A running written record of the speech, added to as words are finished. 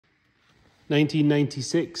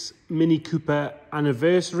1996 Mini Cooper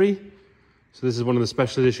anniversary. So this is one of the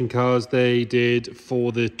special edition cars they did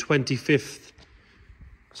for the 35th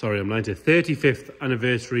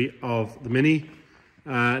anniversary of the Mini,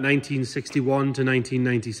 1961 to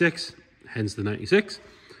 1996, hence the 96.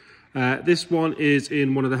 This one is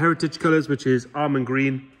in one of the heritage colours, which is almond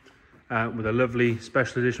green, with a lovely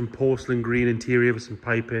special edition porcelain green interior with some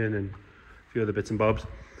piping and a few other bits and bobs.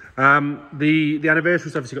 The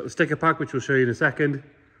anniversary's obviously got the sticker pack, which we'll show you in a second,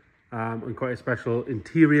 and quite a special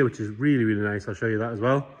interior, which is really, really nice. I'll show you that as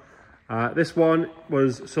well. This one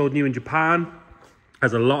was sold new in Japan,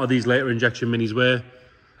 as a lot of these later injection Minis were.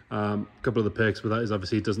 A couple of the perks with that is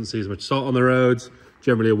obviously it doesn't see as much salt on the roads,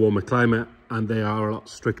 generally a warmer climate, and they are a lot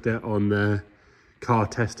stricter on their car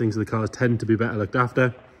testing, so the cars tend to be better looked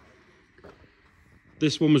after.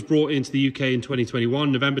 This one was brought into the UK in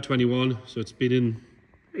 2021, November 21, so it's been in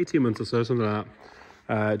 18 months or so, something like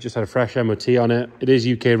that. Just had a fresh MOT on it. It is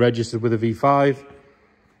UK registered with a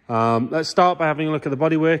V5. Let's start by having a look at the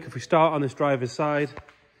bodywork. If we start on this driver's side,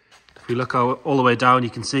 if we look all the way down, you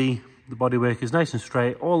can see the bodywork is nice and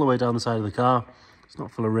straight all the way down the side of the car. It's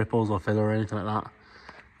not full of ripples or filler or anything like that.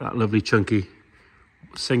 That lovely chunky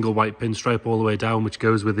single white pinstripe all the way down, which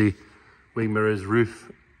goes with the wing mirrors,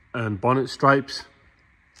 roof and bonnet stripes.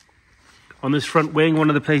 On this front wing, one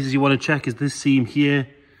of the places you want to check is this seam here,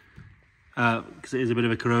 because it is a bit of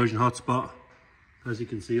a corrosion hotspot. As you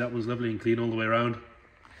can see, that one's lovely and clean all the way around.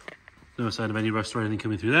 No sign of any rust or anything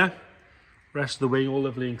coming through there. Rest of the wing, all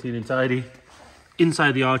lovely and clean and tidy.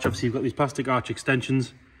 Inside the arch, obviously you've got these plastic arch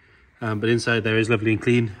extensions, but inside there is lovely and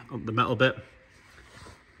clean on the metal bit.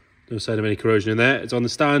 No sign of any corrosion in there. It's on the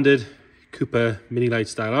standard Cooper Mini Lite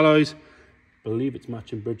style alloys. I believe it's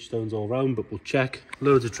matching Bridgestones all round, but we'll check.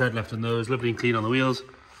 Loads of tread left on those, lovely and clean on the wheels.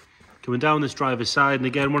 Coming down this driver's side, and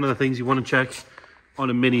again, one of the things you want to check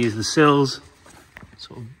on a Mini is the sills.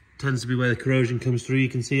 Sort of tends to be where the corrosion comes through. You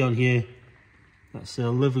can see on here, that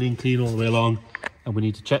sill lovely and clean all the way along. And we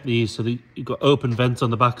need to check these so that you've got open vents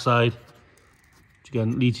on the back side, which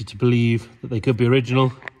again leads you to believe that they could be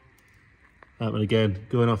original. And again,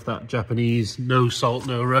 going off that Japanese no salt,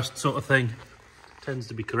 no rust sort of thing, tends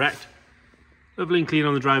to be correct. Lovely and clean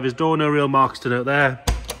on the driver's door, no real marks to note there.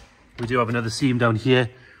 We do have another seam down here,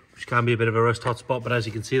 which can be a bit of a rust hotspot, but as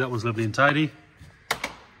you can see, that one's lovely and tidy.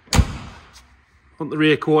 On the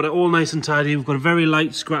rear quarter, all nice and tidy. We've got a very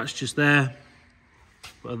light scratch just there.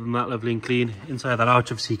 But other than that, lovely and clean. Inside that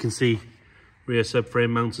arch, obviously, you can see rear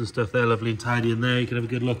subframe mounts and stuff there, lovely and tidy in there. You can have a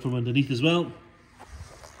good look from underneath as well.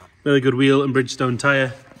 Very good wheel and Bridgestone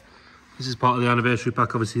tyre. This is part of the anniversary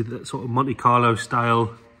pack, obviously, that sort of Monte Carlo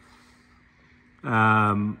style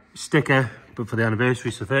sticker, but for the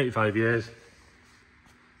anniversary, so 35 years.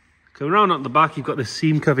 Coming around on the back, you've got this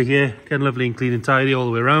seam cover here, again, lovely and clean and tidy all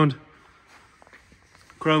the way around.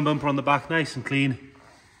 Chrome bumper on the back, nice and clean.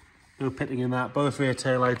 No pitting in that. Both rear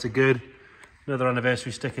taillights are good. Another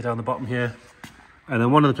anniversary sticker down the bottom here. And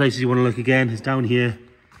then one of the places you want to look again is down here.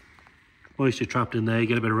 Moisture trapped in there. You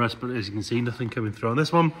get a bit of rust, but as you can see, nothing coming through on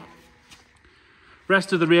this one.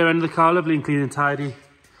 Rest of the rear end of the car, lovely and clean and tidy,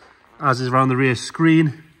 as is around the rear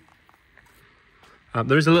screen.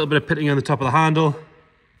 There is a little bit of pitting on the top of the handle.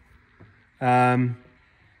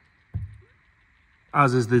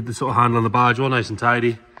 As is the sort of handle on the barge, all nice and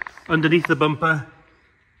tidy. Underneath the bumper,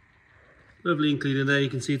 lovely and clean in there. You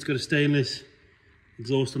can see it's got a stainless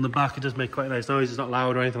exhaust on the back. It does make quite a nice noise. It's not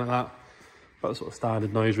loud or anything like that. But sort of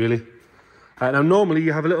standard noise, really. Now, normally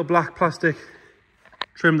you have a little black plastic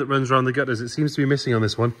trim that runs around the gutters. It seems to be missing on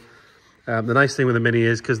this one. The nice thing with the Mini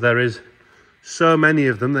is, because there is so many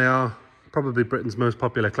of them, they are probably Britain's most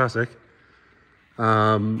popular classic.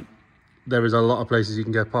 There is a lot of places you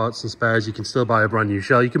can get parts and spares. You can still buy a brand new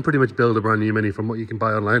shell. You can pretty much build a brand new Mini from what you can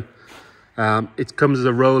buy online. It comes as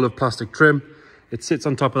a roll of plastic trim. It sits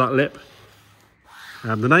on top of that lip.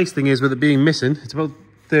 The nice thing is, with it being missing, it's about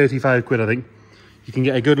 35 quid, I think. You can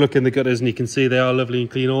get a good look in the gutters, and you can see they are lovely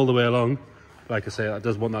and clean all the way along. Like I say, that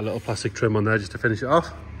does want that little plastic trim on there just to finish it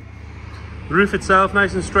off. The roof itself,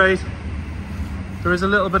 nice and straight. There is a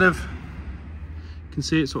little bit of, you can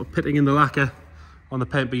see it sort of pitting in the lacquer on the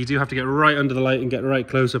paint, but you do have to get right under the light and get right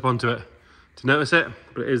close up onto it to notice it,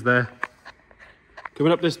 but it is there.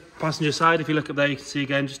 Coming up this passenger side, if you look up there, you can see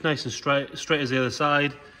again, just nice and straight as the other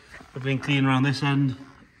side. Lovely and clean around this end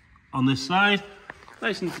on this side.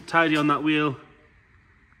 Nice and tidy on that wheel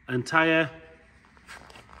and tyre.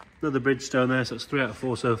 Another Bridgestone there, so it's 3 out of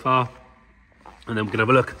 4 so far. And then we can have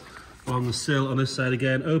a look on the sill on this side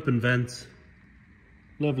again, open vents.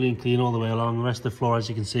 Lovely and clean all the way along. The rest of the floor, as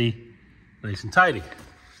you can see, nice and tidy.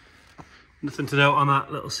 Nothing to note on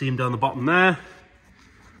that little seam down the bottom there.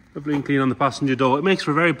 Lovely and clean on the passenger door. It makes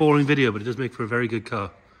for a very boring video, but it does make for a very good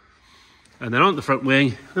car. And then on the front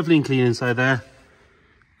wing, lovely and clean inside there.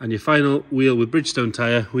 And your final wheel with Bridgestone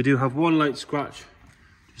tyre. We do have one light scratch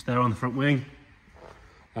just there on the front wing.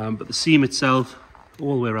 But the seam itself,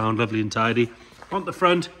 all the way around, lovely and tidy. On the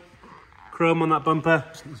front, chrome on that bumper,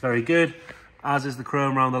 it's very good. As is the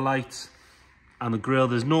chrome around the lights and the grille.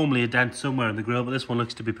 There's normally a dent somewhere in the grille, but this one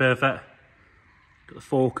looks to be perfect. Got the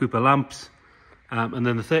 4 Cooper lamps. And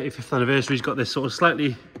then the 35th anniversary's got this sort of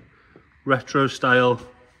slightly retro style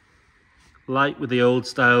light with the old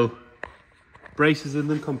style braces in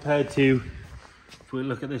them, compared to, if we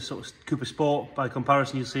look at this sort of Cooper Sport, by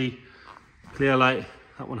comparison you'll see clear light.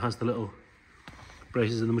 That one has the little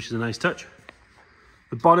braces in them, which is a nice touch.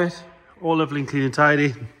 The bonnet, all lovely and clean and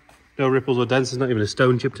tidy. No ripples or dents, there's not even a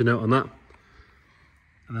stone chip to note on that.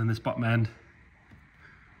 And then this bottom end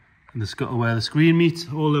and the scuttle where the screen meets,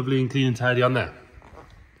 all lovely and clean and tidy on there.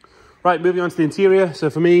 Right, moving on to the interior. So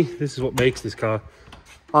for me, this is what makes this car.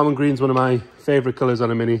 Almond green's one of my favourite colours on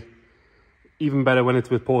a Mini. Even better when it's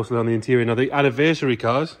with porcelain on the interior. Now the anniversary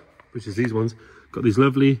cars, which is these ones, got these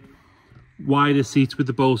lovely wider seats with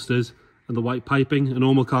the bolsters and the white piping. A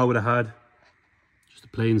normal car would have had just the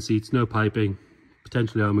plain seats, no piping,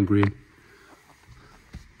 potentially almond green.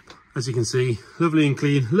 As you can see, lovely and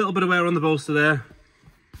clean. A little bit of wear on the bolster there,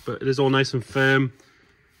 but it is all nice and firm,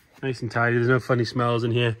 nice and tidy. There's no funny smells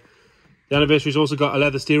in here. The anniversary's also got a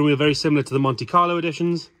leather steering wheel, very similar to the Monte Carlo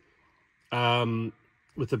editions,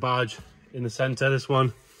 with the badge in the centre. This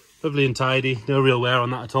one, lovely and tidy, no real wear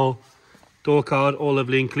on that at all. Door card, all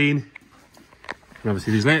lovely and clean. And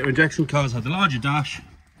obviously these later injection cars had the larger dash.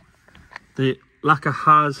 The lacquer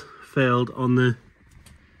has failed on the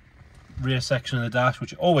rear section of the dash,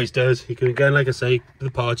 which it always does. You can, again, like I say, the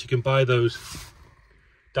parts, you can buy those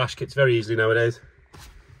dash kits very easily nowadays.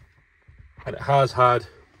 And it has had,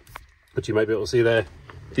 which you might be able to see there,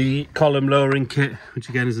 the column lowering kit, which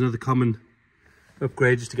again is another common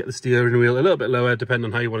upgrade, just to get the steering wheel a little bit lower depending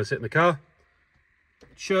on how you want to sit in the car.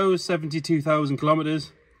 It shows 72,000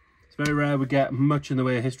 kilometers. It's very rare we get much in the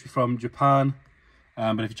way of history from Japan,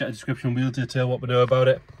 but if you check the description, we'll detail what we know about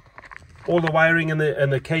it. All the wiring and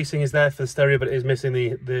the casing is there for the stereo, but it is missing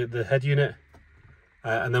the head unit.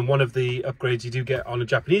 And then one of the upgrades you do get on a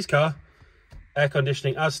Japanese car, air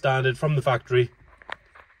conditioning as standard from the factory.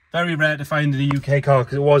 Very rare to find in a UK car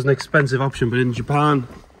because it was an expensive option, but in Japan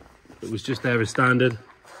it was just there as standard.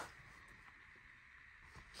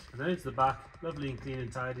 And then into the back, lovely and clean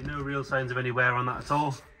and tidy, no real signs of any wear on that at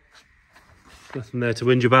all. Nothing there to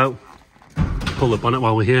whinge about. Pull the bonnet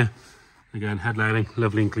while we're here. Again, headlining,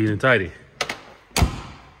 lovely and clean and tidy.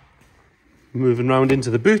 Moving round into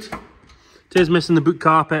the boot. It is missing the boot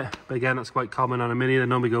carpet, but again, that's quite common on a Mini. They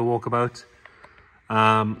normally go walkabout.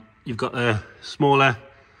 You've got a smaller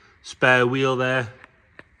spare wheel there.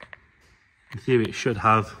 In theory, it should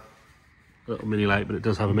have a little Mini light, but it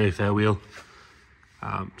does have a Mayfair wheel.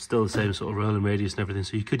 Still the same sort of rolling radius and everything,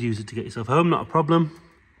 so you could use it to get yourself home, not a problem.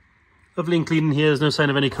 Lovely and clean in here. There's no sign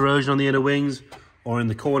of any corrosion on the inner wings or in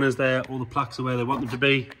the corners there. All the plaques are where they want them to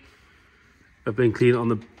be. Lovely and clean on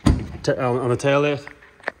the tail light.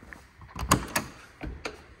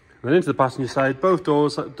 And then into the passenger side, both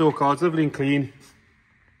doors, door cards, lovely and clean,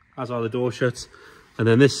 as are the door shuts. And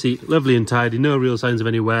then this seat, lovely and tidy, no real signs of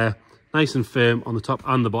any wear, nice and firm on the top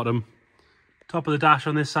and the bottom. Top of the dash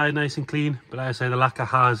on this side, nice and clean, but like I say, the lacquer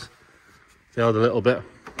has failed a little bit.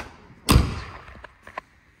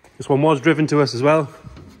 This one was driven to us as well.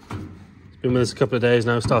 It's been with us a couple of days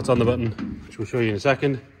now, starts on the button, which we'll show you in a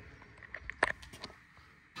second.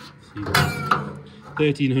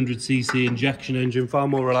 1300cc injection engine, far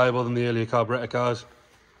more reliable than the earlier carburettor cars.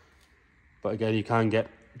 But again, you can get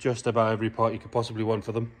just about every part you could possibly want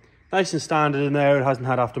for them. Nice and standard in there. It hasn't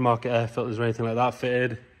had aftermarket air filters or anything like that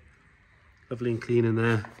fitted. Lovely and clean in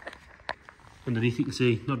there. Underneath you can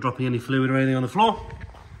see, not dropping any fluid or anything on the floor.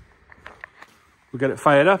 We'll get it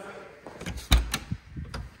fired up.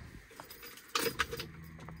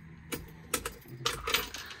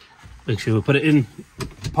 Make sure we put it in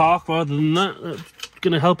park rather than that. That's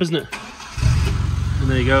going to help, isn't it? And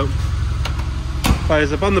there you go.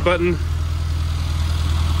 Fires up on the button.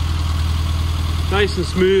 Nice and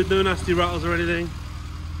smooth, no nasty rattles or anything.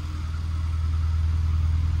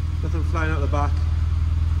 Nothing flying out the back.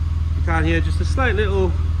 You can hear just a slight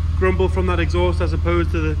little grumble from that exhaust as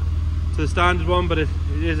opposed to the standard one, but it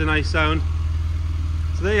is a nice sound.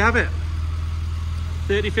 So there you have it.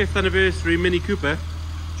 35th anniversary Mini Cooper.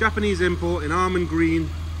 Japanese import in almond green.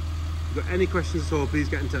 If you've got any questions at all, please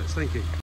get in touch. Thank you.